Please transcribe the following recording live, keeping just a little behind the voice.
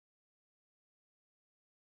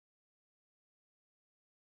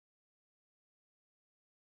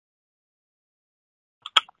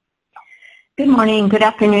Good morning, good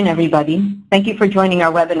afternoon, everybody. Thank you for joining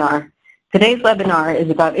our webinar. Today's webinar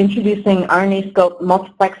is about introducing RNAscope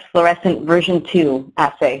Multiplex Fluorescent version 2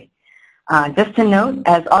 assay. Just to note,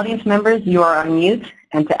 as audience members, you are on mute,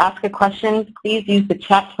 and to ask a question, please use the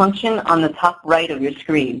chat function on the top right of your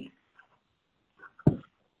screen.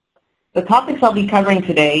 The topics I'll be covering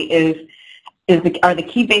today are the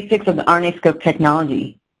key basics of the RNAscope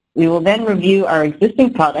technology. We will then review our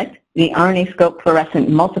existing product, the RNAscope Fluorescent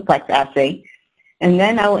Multiplex assay, and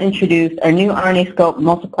then I will introduce our new RNAscope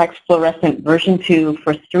Multiplex Fluorescent version 2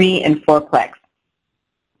 for 3 and 4 plex.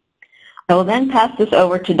 I will then pass this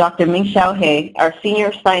over to Dr. Ming-Xiao He, our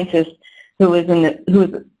senior scientist who is in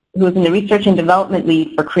the research and development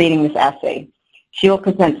lead for creating this assay. She will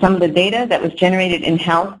present some of the data that was generated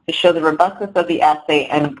in-house to show the robustness of the assay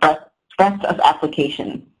and breadth of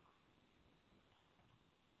application.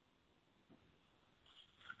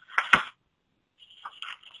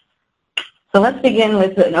 So let's begin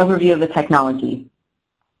with an overview of the technology.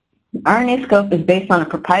 RNAscope is based on a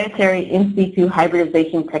proprietary in situ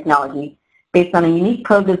hybridization technology based on a unique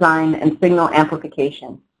probe design and signal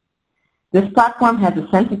amplification. This platform has a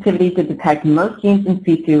sensitivity to detect most genes in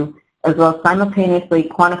situ, as well as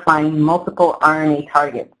simultaneously quantifying multiple RNA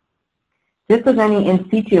targets. Just as any in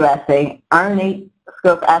situ assay,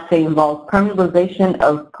 RNAscope assay involves permeabilization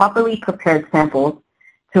of properly prepared samples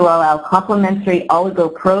to allow complementary oligo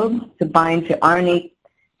probes to bind to an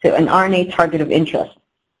RNA target of interest.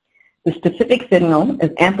 The specific signal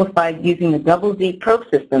is amplified using the double Z probe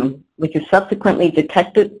system, which is subsequently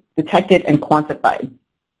detected and quantified.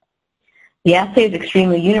 The assay is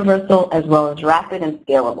extremely universal as well as rapid and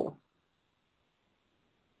scalable.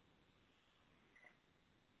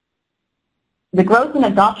 The growth and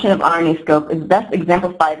adoption of RNAscope is best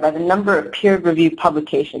exemplified by the number of peer-reviewed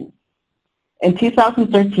publications. In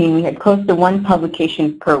 2013, we had close to 1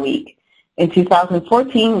 publication per week. In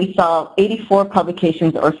 2014, we saw 84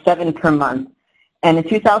 publications, or 7 per month. And in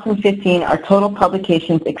 2015, our total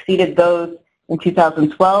publications exceeded those in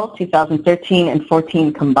 2012, 2013, and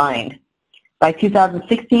 14 combined. By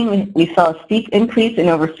 2016, we saw a steep increase in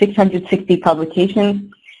over 660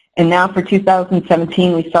 publications. And now for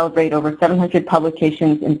 2017, we celebrate over 700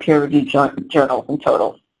 publications in peer-reviewed journals in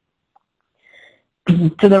total.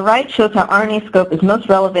 To the right shows how RNAscope is most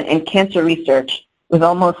relevant in cancer research, with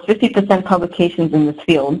almost 50% publications in this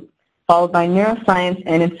field, followed by neuroscience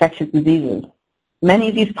and infectious diseases. Many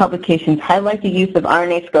of these publications highlight the use of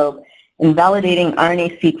RNAscope in validating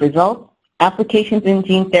RNA-seq results, applications in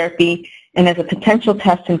gene therapy, and as a potential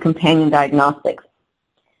test in companion diagnostics.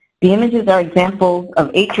 The images are examples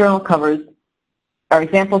of 8 journal covers, of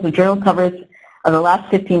the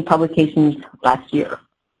last 15 publications last year.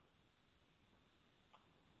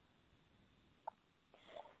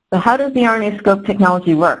 So how does the RNAscope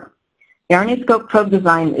technology work? The RNAscope probe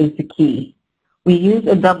design is the key. We use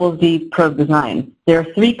a double Z probe design. There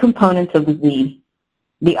are 3 components of the Z.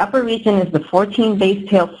 The upper region is the 14 base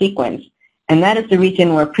tail sequence, and that is the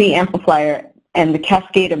region where pre-amplifier and the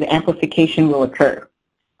cascade of the amplification will occur.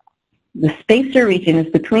 The spacer region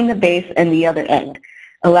is between the base and the other end,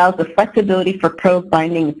 allows the flexibility for probe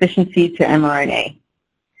binding efficiency to mRNA.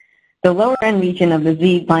 The lower end region of the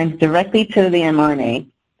Z binds directly to the mRNA.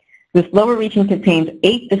 This lower region contains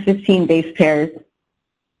 8 to 15 base pairs,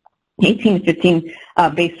 18 to 15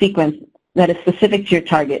 base sequence that is specific to your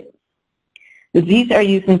target. The Zs are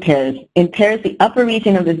used in pairs. In pairs, the upper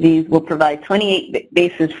region of the Zs will provide 28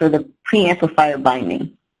 bases for the pre-amplifier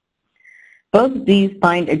binding. Both Zs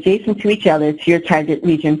bind adjacent to each other to your target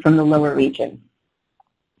region from the lower region.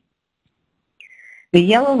 The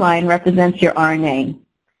yellow line represents your RNA.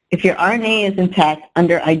 If your RNA is intact,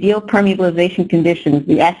 under ideal permeabilization conditions,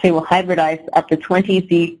 the assay will hybridize up to 20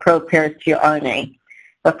 Z probe pairs to your RNA.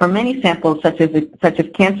 But for many samples, such as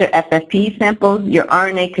cancer FFPE samples, your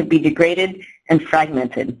RNA could be degraded and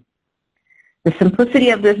fragmented. The simplicity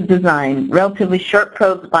of this design, relatively short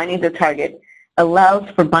probes binding the target, allows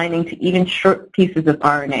for binding to even short pieces of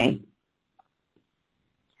RNA.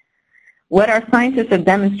 What our scientists have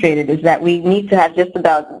demonstrated is that we need to have just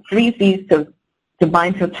about 3 Zs to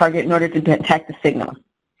bind to a target in order to detect the signal.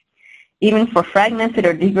 Even for fragmented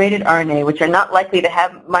or degraded RNA, which are not likely to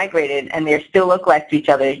have migrated and they are still localized to each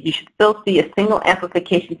other, you should still see a single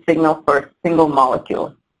amplification signal for a single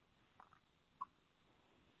molecule.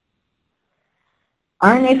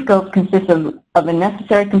 RNAscope consists of the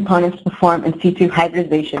necessary components to perform in situ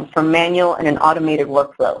hybridization for manual and an automated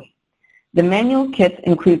workflow. The manual kits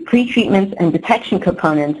include pre-treatments and detection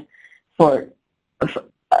components for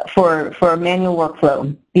a manual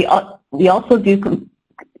workflow. We also do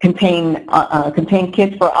contain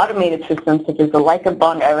kits for automated systems such as the Leica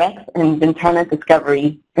Bond RX and Ventana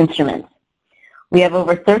Discovery instruments. We have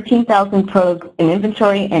over 13,000 probes in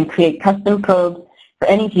inventory and create custom probes for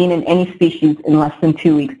any gene in any species in less than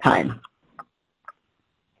 2 weeks' time.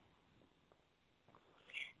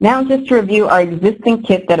 Now just to review our existing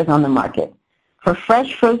kit that is on the market. For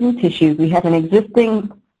fresh frozen tissues, we have an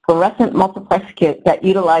existing fluorescent multiplex kit that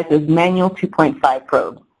utilizes manual 2.5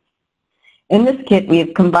 probes. In this kit,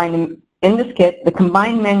 the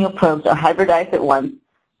combined manual probes are hybridized at once,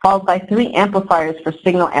 followed by 3 amplifiers for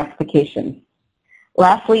signal amplification.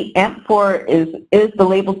 Lastly, AMP4 is the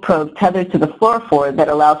labeled probe tethered to the fluorophore that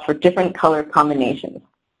allows for different color combinations.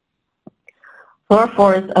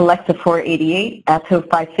 Fluorophores Alexa 488, ATO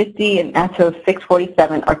 550, and ATO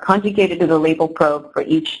 647 are conjugated to the labeled probe for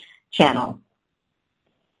each channel.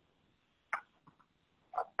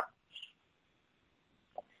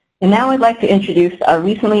 And now I'd like to introduce our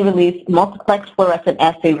recently released Multiplex Fluorescent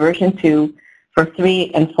Assay version 2 for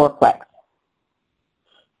 3 and 4 plex.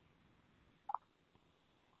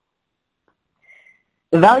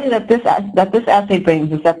 The value that this assay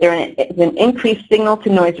brings is that there is an increased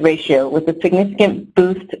signal-to-noise ratio with a significant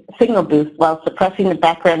signal boost while suppressing the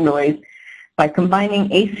background noise by combining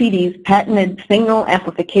ACD's patented signal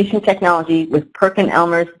amplification technology with Perkin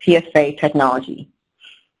Elmer's TSA technology.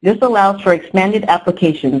 This allows for expanded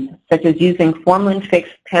applications, such as using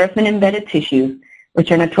formalin-fixed paraffin-embedded tissues,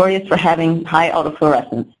 which are notorious for having high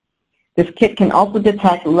autofluorescence. This kit can also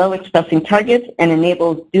detect low-expressing targets and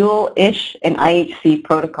enables dual ISH-IHC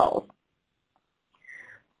protocols.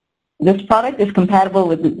 This product is compatible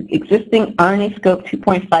with the existing RNAscope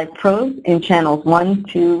 2.5 probes in channels 1,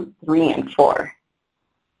 2, 3, and 4.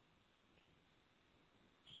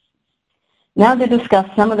 Now to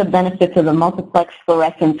discuss some of the benefits of the Multiplex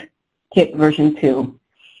Fluorescent Kit version 2.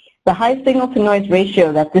 The high signal-to-noise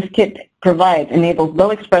ratio that this kit provides enables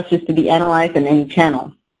low expressors to be analyzed in any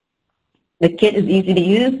channel. The kit is easy to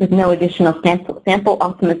use with no additional sample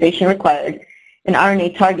optimization required, and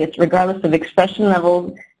RNA targets, regardless of expression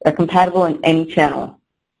levels, are compatible in any channel.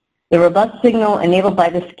 The robust signal enabled by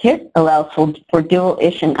this kit allows for dual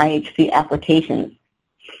ISH and IHC applications.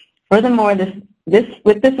 Furthermore,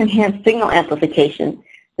 with this enhanced signal amplification,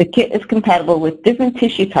 the kit is compatible with different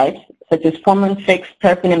tissue types, such as formalin-fixed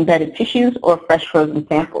paraffin-embedded tissues or fresh frozen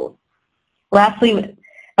samples. Lastly,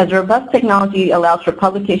 as robust technology allows for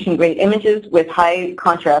publication-grade images with high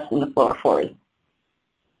contrast in the fluorophores.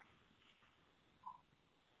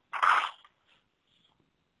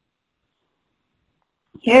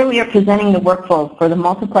 Here we are presenting the workflow for the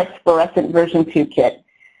Multiplex Fluorescent version 2 kit.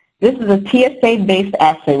 This is a TSA-based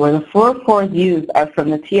assay where the fluorophores used are from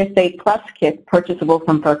the TSA Plus kit purchasable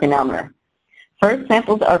from Perkin Elmer. First,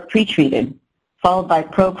 samples are pre-treated, followed by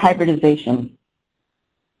probe hybridization.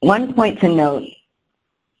 One point to note,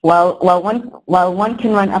 while one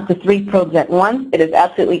can run up to 3 probes at once, it is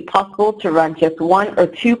absolutely possible to run just 1 or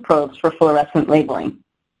 2 probes for fluorescent labeling.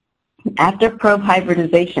 After probe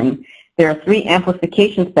hybridization, there are 3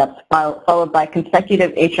 amplification steps followed by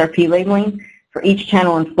consecutive HRP labeling for each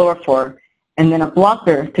channel in fluorophore, and then a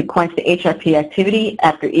blocker to quench the HRP activity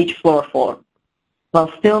after each fluorophore,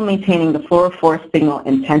 while still maintaining the fluorophore signal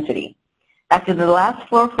intensity. After the last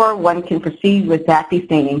fluorophore, one can proceed with DAPI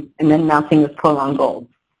staining and then mounting with prolonged gold.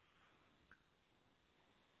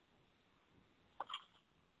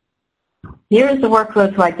 Here is the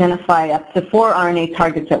workflow to identify up to 4 RNA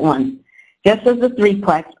targets at once. Just as the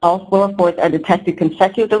 3-plex, all fluorophores are detected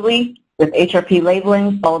consecutively with HRP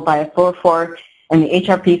labeling followed by a fluorophore, and the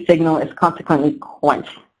HRP signal is consequently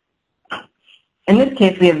quenched. In this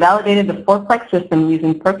case, we have validated the 4-plex system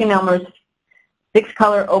using Perkin Elmer's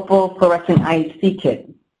 6-color opal fluorescent IHC kit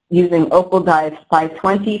using opal dyes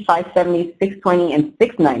 520, 570, 620, and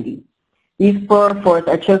 690. These fluorophores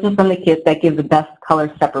are chosen from the kit that give the best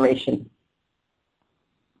color separation.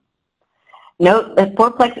 Note that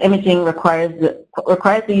 4-plex imaging requires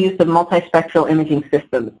the use of multispectral imaging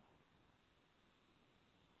systems.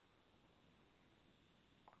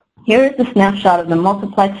 Here is the snapshot of the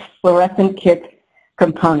Multiplex Fluorescent Kit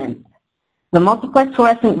components. The Multiplex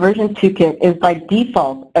Fluorescent version 2 kit is by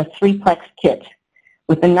default a 3-plex kit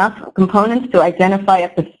with enough components to identify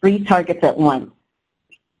up to 3 targets at once.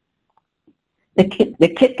 The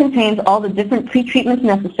kit contains all the different pretreatments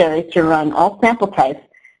necessary to run all sample types,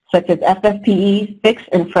 such as FFPE, fixed,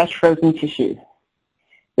 and fresh frozen tissues.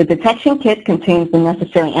 The detection kit contains the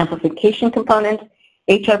necessary amplification components,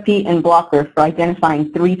 HRP, and blocker for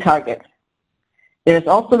identifying 3 targets. There is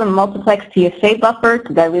also the Multiplex TSA buffer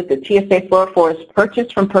to dilute the TSA fluorophores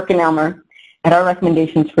purchased from Perkin Elmer at our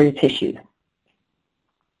recommendations for your tissues.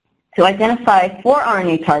 To identify 4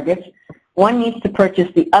 RNA targets, one needs to purchase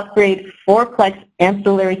the upgrade 4-plex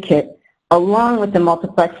Ancillary Kit along with the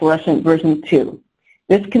Multiplex Fluorescent version 2.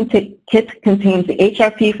 This kit contains the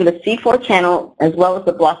HRP for the C4 channel as well as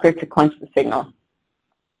the blocker to quench the signal.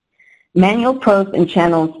 Manual probes in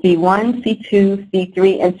channels C1, C2,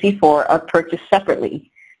 C3, and C4 are purchased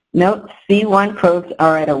separately. Note, C1 probes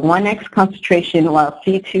are at a 1x concentration while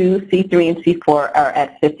C2, C3, and C4 are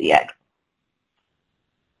at 50x.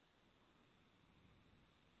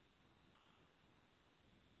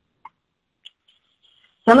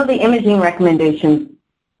 Some of the imaging recommendations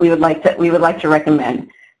we would like to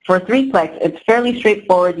recommend. For 3-plex, it's fairly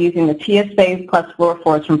straightforward using the TSA plus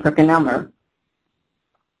fluorophores from Perkin Elmer,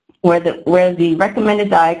 where the recommended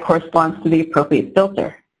dye corresponds to the appropriate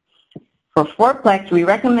filter. For 4-plex, we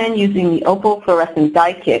recommend using the Opal fluorescent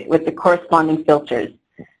dye kit with the corresponding filters.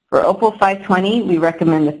 For Opal 520, we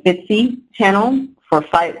recommend the FFPE channel. For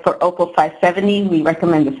Opal 570, we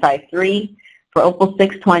recommend the Psi3. For Opal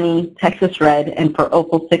 620, Texas Red, and for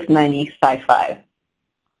Opal 690, Psi5.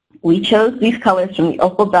 We chose these colors from the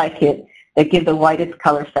Opal dye kit that give the widest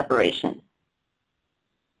color separation.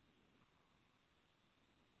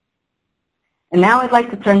 And now I'd like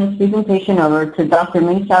to turn this presentation over to Dr.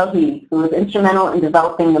 Ming-Xiao He, who was instrumental in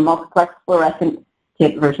developing the Multiplex Fluorescent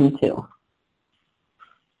Kit version 2.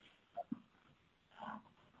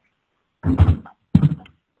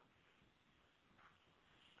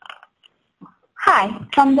 Hi,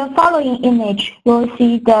 from the following image, we'll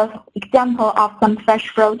see the example of some fresh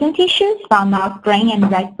frozen tissues from mouse brain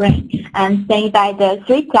and rat brain, and stained by the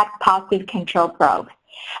 3-plex positive control probe.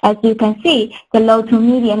 As you can see, the low to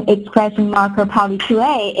medium expression marker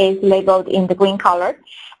poly2A is labeled in the green color,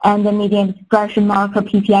 and the medium expression marker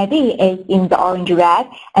PPIB is in the orange-red,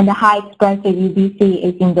 and the high expressive UBC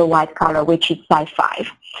is in the white color, which is Psi5.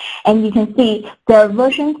 And you can see the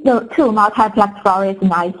version 2 multiplex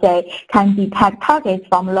fluorescent assay can detect targets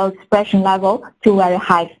from low expression level to very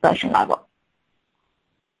high expression level.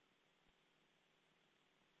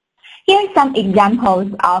 Here are some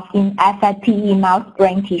examples of in FFPE mouse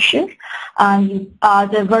brain tissue.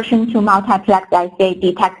 The version 2 multiplex assay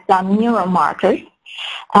detects some neural markers.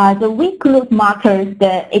 The weak glut markers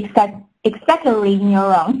the excitatory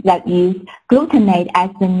neurons that use glutamate as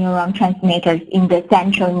the neuron transmitters in the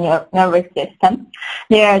central nervous system.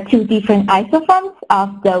 There are 2 different isoforms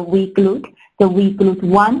of the weak glut, the weak glut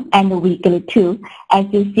 1 and the weak glut 2. As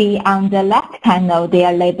you see on the left panel, they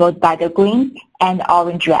are labeled by the green and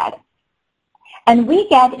orange-red. And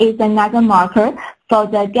WeGet is another marker for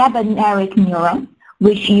the GABAergic neurons,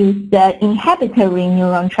 which use the inhibitory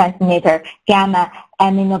neuron transmitter gamma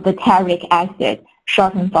aminobutyric acid,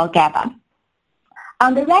 shortened for GABA.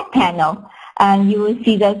 On the right panel, you will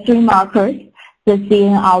see the 3 markers. The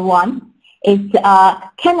CNR1 is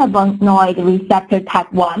cannabinoid receptor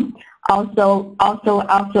type 1, also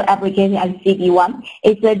abbreviated as CB1.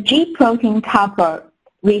 It's a G protein coupled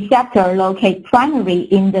receptor located primarily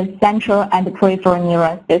in the central and peripheral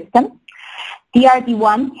neuron system.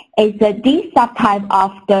 DRD1 is a D subtype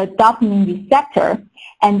of the dopamine receptor,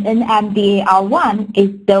 and NMDAR1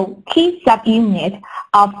 is the key subunit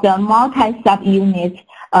of the multi-subunit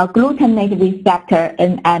glutamate receptor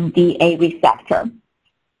NMDA receptor.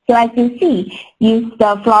 So as you see, use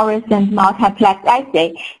the fluorescent multiplex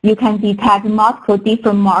assay, you can detect multiple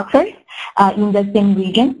different markers in the same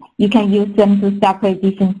region. You can use them to separate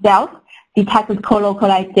different cells, detect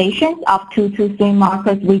co-localizations of 2 to 3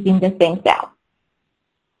 markers within the same cell.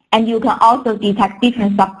 And you can also detect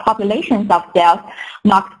different subpopulations of cells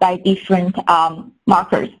marked by different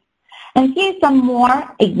markers. And here's some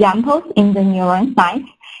more examples in the neuroscience.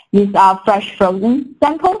 These are fresh frozen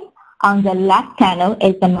samples. On the left panel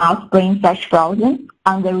is the mouse brain fresh frozen.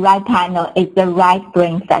 On the right panel is the rat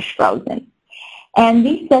brain fresh frozen. And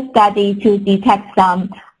this is a study to detect some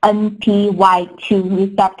NPY2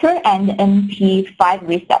 receptor and NP5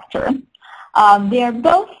 receptor. They are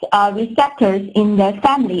both receptors in the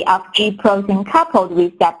family of G protein coupled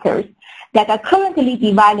receptors that are currently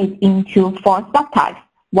divided into 4 subtypes,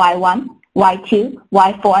 Y1, Y2,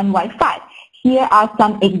 Y4, and Y5. Here are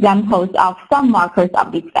some examples of some markers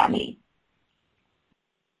of this family.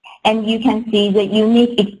 And you can see the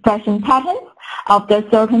unique expression patterns of the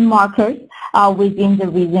certain markers within the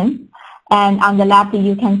region. And on the left,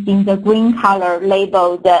 you can see the green color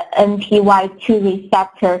labeled the NPY2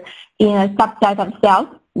 receptor in a subset of cells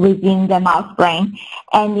within the mouse brain.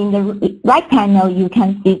 And in the right panel, you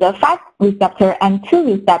can see the 5 receptor and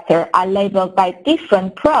 2 receptor are labeled by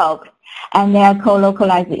different probes, and they are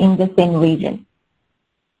co-localized in the same region.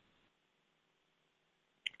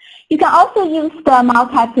 You can also use the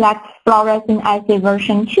multiplex Fluorescent assay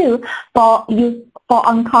version 2 for use for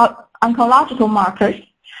oncological markers.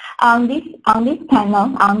 On this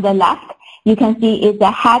panel on the left, you can see is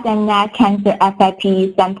the head and neck cancer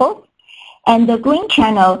FFPE samples, and the green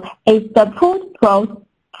channel is the pooled probe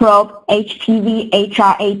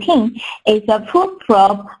HPV-HR18. It's a pooled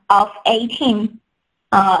probe of 18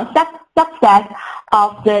 subsets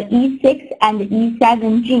of the E6 and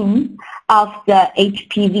E7 genes of the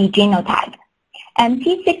HPV genotype. And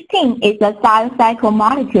P16 is a cell cycle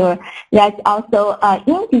molecule that's also an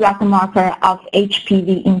indirect marker of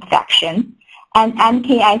HPV infection. And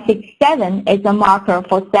MKI67 is a marker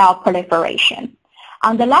for cell proliferation.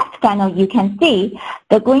 On the left panel, you can see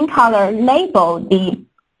the green color label the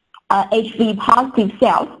HPV positive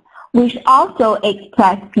cells, which also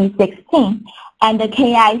express P16, and the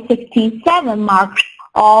Ki67 marks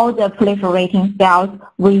all the proliferating cells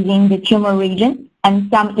within the tumor region and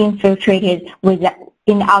some infiltrated in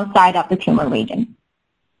the outside of the tumor region.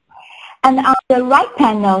 And on the right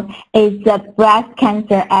panel is the breast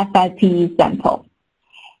cancer FFPE sample.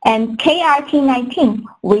 And KRT19,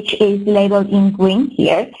 which is labeled in green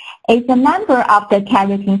here, is a member of the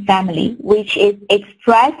keratin family, which is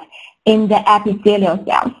expressed in the epithelial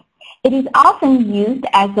cells. It is often used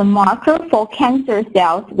as a marker for cancer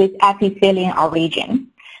cells with epithelial origin.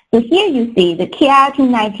 So here you see the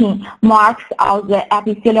KRT19 marks all the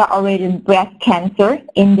epithelial origin breast cancer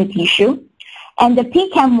in the tissue. And the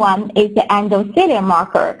PCAM1 is the endothelial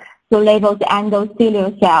marker, so labels the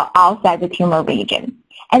endothelial cell outside the tumor region.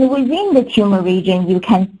 And within the tumor region, you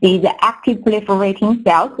can see the active proliferating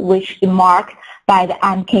cells, which is marked by the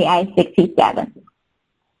MKI67.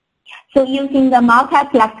 So using the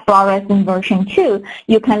multiplex fluorescent version 2,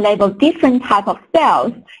 you can label different types of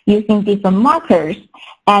cells using different markers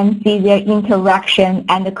and see their interaction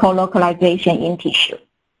and the co-localization in tissue.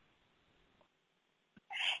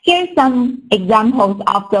 Here are some examples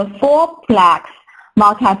of the 4-plex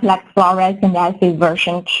multiplex fluorescent assay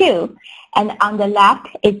version 2. And on the left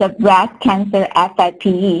is the breast cancer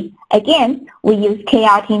FFPE. Again, we use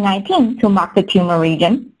KRT19 to mark the tumor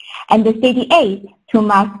region, and the CD8 to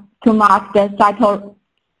mark the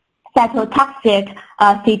cytotoxic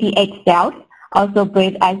CD8 cells, also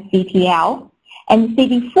branded as CTL. And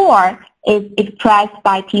CD4 is expressed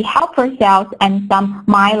by T helper cells and some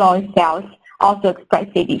myeloid cells also express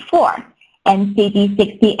CD4. And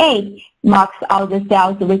CD68 marks all the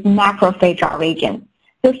cells with macrophage origin.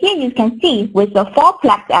 So here you can see with the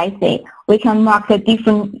 4-plex assay, we can mark the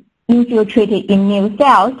different infiltrated immune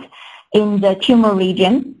cells in the tumor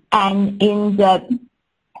region and in the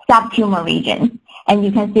subtumor region. And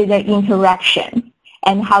you can see the interaction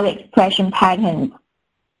and how the expression patterns.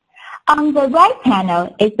 On the right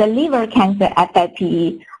panel is the liver cancer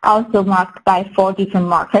FFPE, also marked by 4 different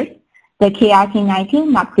markers. The KRT19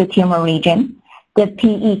 marks the tumor region. The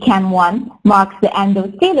PECAM1 marks the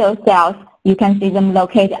endothelial cells. You can see them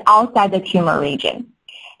located outside the tumor region.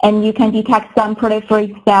 And you can detect some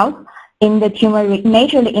proliferate cells in the tumor,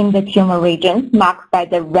 majorly in the tumor region, marked by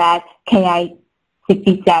the red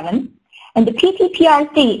Ki67. And the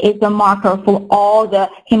PTPRC is a marker for all the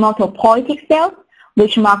hematopoietic cells,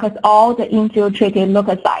 which marks all the infiltrated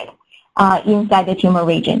leukocytes inside the tumor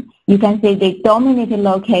region. You can see they dominantly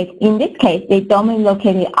locate, in this case, they dominantly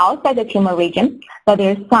located outside the tumor region, but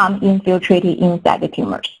there's some infiltrated inside the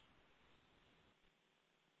tumors.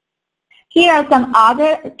 Here are some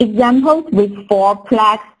other examples with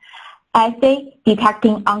 4-plex assay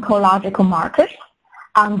detecting oncological markers.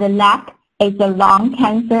 On the left is the lung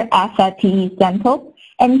cancer FFPE sample,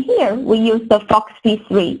 and here we use the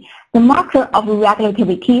FOXP3, the marker of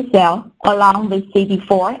regulatory T cell, along with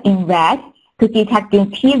CD4 in red to detect the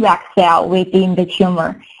Treg cell within the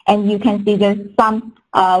tumor. And you can see there's some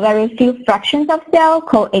very few fractions of cell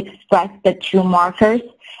co-express the two markers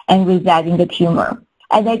and reside in the tumor.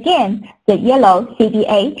 And again, the yellow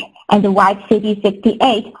CD8 and the white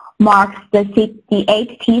CD68 marks the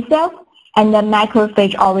CD8 T cells and the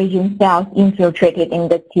macrophage origin cells infiltrated in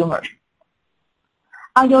the tumor.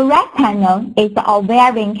 On your right panel is the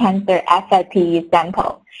ovarian cancer FFPE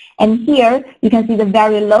sample. And here you can see the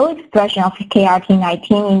very low expression of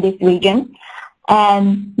KRT19 in this region.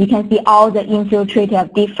 And you can see all the infiltrated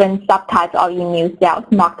of different subtypes of immune cells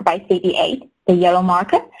marked by CD8, the yellow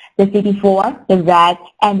marker, the CD4, the red,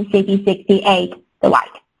 and the CD68, the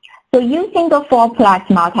white. So using the 4-plex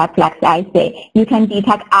multiplex assay, you can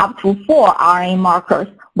detect up to 4 RNA markers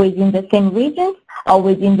within the same regions or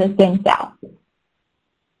within the same cell.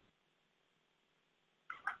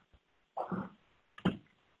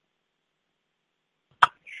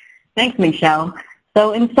 Thanks, Michelle.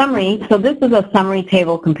 So in summary, this is a summary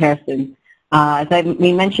table comparison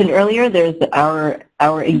We mentioned earlier, there's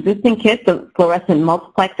our existing kit, the fluorescent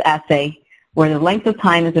multiplex assay, where the length of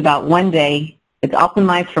time is about 1 day. It's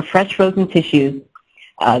optimized for fresh frozen tissues.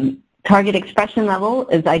 Target expression level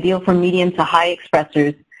is ideal for medium to high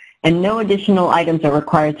expressors, and no additional items are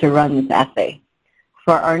required to run this assay.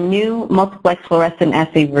 For our new multiplex fluorescent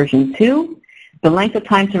assay version 2, the length of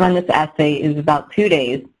time to run this assay is about 2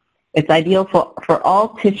 days. It's ideal for all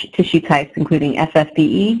tissue types, including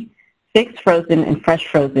FFPE, fixed frozen, and fresh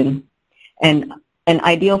frozen, and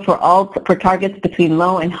ideal for targets between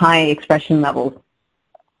low and high expression levels.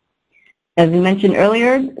 As we mentioned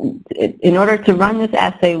earlier, in order to run this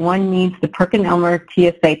assay, one needs the Perkin Elmer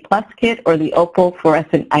TSA Plus kit or the Opal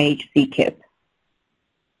fluorescent IHC kit.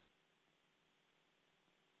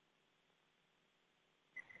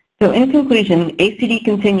 So in conclusion, ACD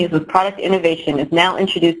continues with product innovation, is now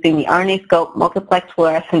introducing the RNAscope Multiplex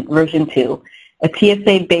Fluorescent version 2, a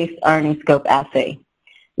TSA-based RNAscope assay.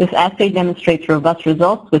 This assay demonstrates robust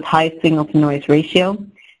results with high signal-to-noise ratio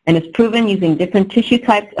and is proven using different tissue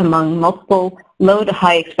types among multiple low to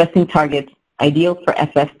high expressing targets, ideal for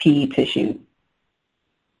FFPE tissues.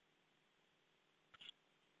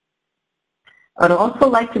 I would also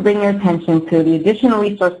like to bring your attention to the additional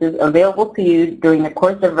resources available to you during the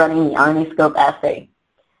course of running the RNAscope assay.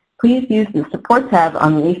 Please use the support tab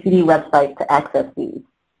on the ACD website to access these.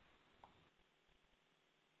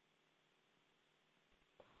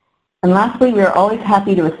 And lastly, we are always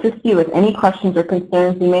happy to assist you with any questions or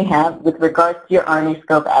concerns you may have with regards to your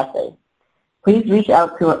RNAscope assay. Please reach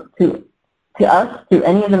out to us through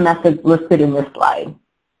any of the methods listed in this slide.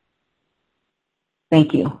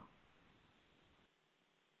 Thank you.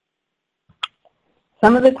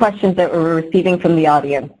 Some of the questions that we're receiving from the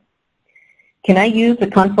audience. Can I use a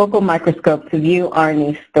confocal microscope to view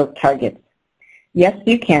RNAscope targets? Yes,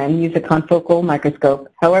 you can use a confocal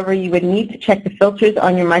microscope. However, you would need to check the filters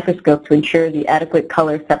on your microscope to ensure the adequate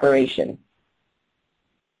color separation.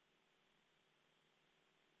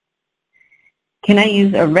 Can I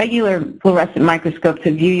use a regular fluorescent microscope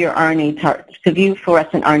to view your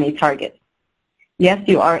fluorescent RNA targets? Yes,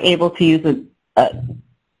 you are able to use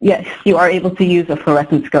a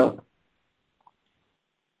fluorescent scope.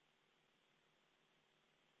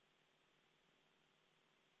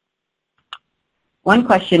 One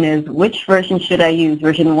question is, which version should I use,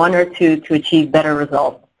 version 1 or 2, to achieve better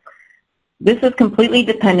results? This is completely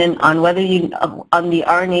dependent on whether on the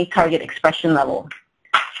RNA target expression level.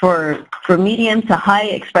 For medium to high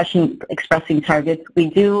expressing targets, we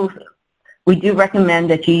do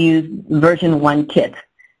recommend that you use version 1 kit.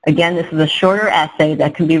 Again, this is a shorter assay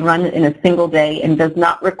that can be run in a single day and does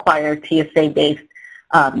not require TSA-based,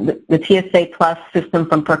 the TSA Plus system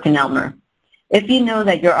from Perkin Elmer. If you know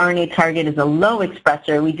that your RNA target is a low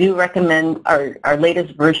expressor, we do recommend our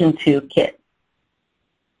latest version 2 kit.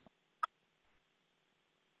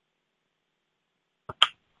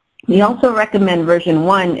 We also recommend version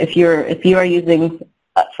 1 if you are using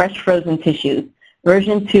fresh frozen tissues.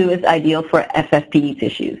 Version 2 is ideal for FFPE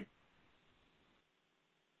tissues.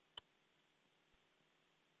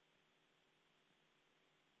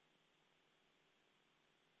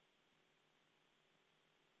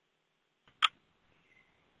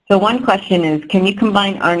 So one question is, can you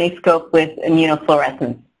combine RNAscope with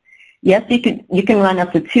immunofluorescence? Yes, you can run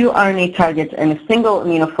up to 2 RNA targets and a single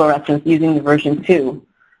immunofluorescence using the version 2.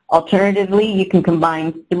 Alternatively, you can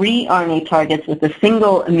combine 3 RNA targets with a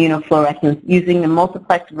single immunofluorescence using the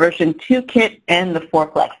multiplex version 2 kit and the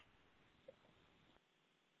 4-plex.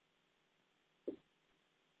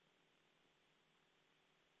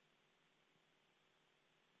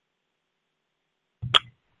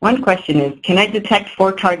 One question is, can I detect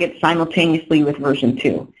 4 targets simultaneously with version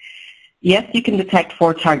 2? Yes, you can detect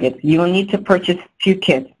 4 targets. You will need to purchase 2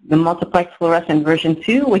 kits, the multiplex fluorescent version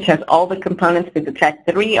 2, which has all the components to detect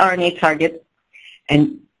 3 RNA targets,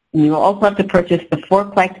 and you will also have to purchase the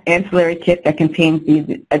 4-plex ancillary kit that contains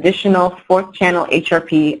the additional 4th channel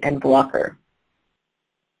HRP and blocker.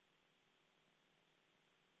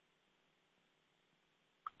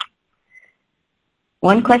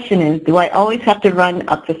 One question is, do I always have to run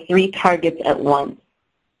up to 3 targets at once?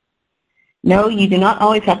 No, you do not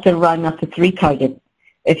always have to run up to 3 targets.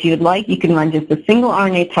 If you'd like, you can run just a single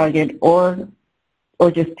RNA target or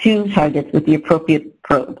just 2 targets with the appropriate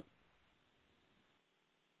probe.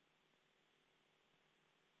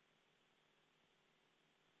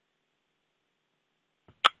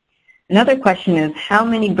 Another question is, how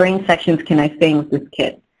many brain sections can I stain with this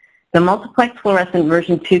kit? The multiplex fluorescent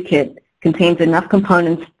version 2 kit contains enough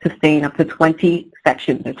components to stain up to 20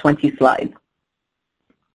 sections or 20 slides.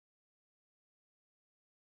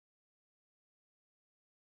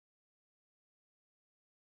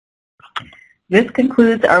 This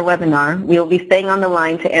concludes our webinar. We will be staying on the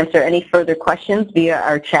line to answer any further questions via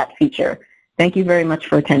our chat feature. Thank you very much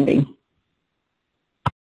for attending.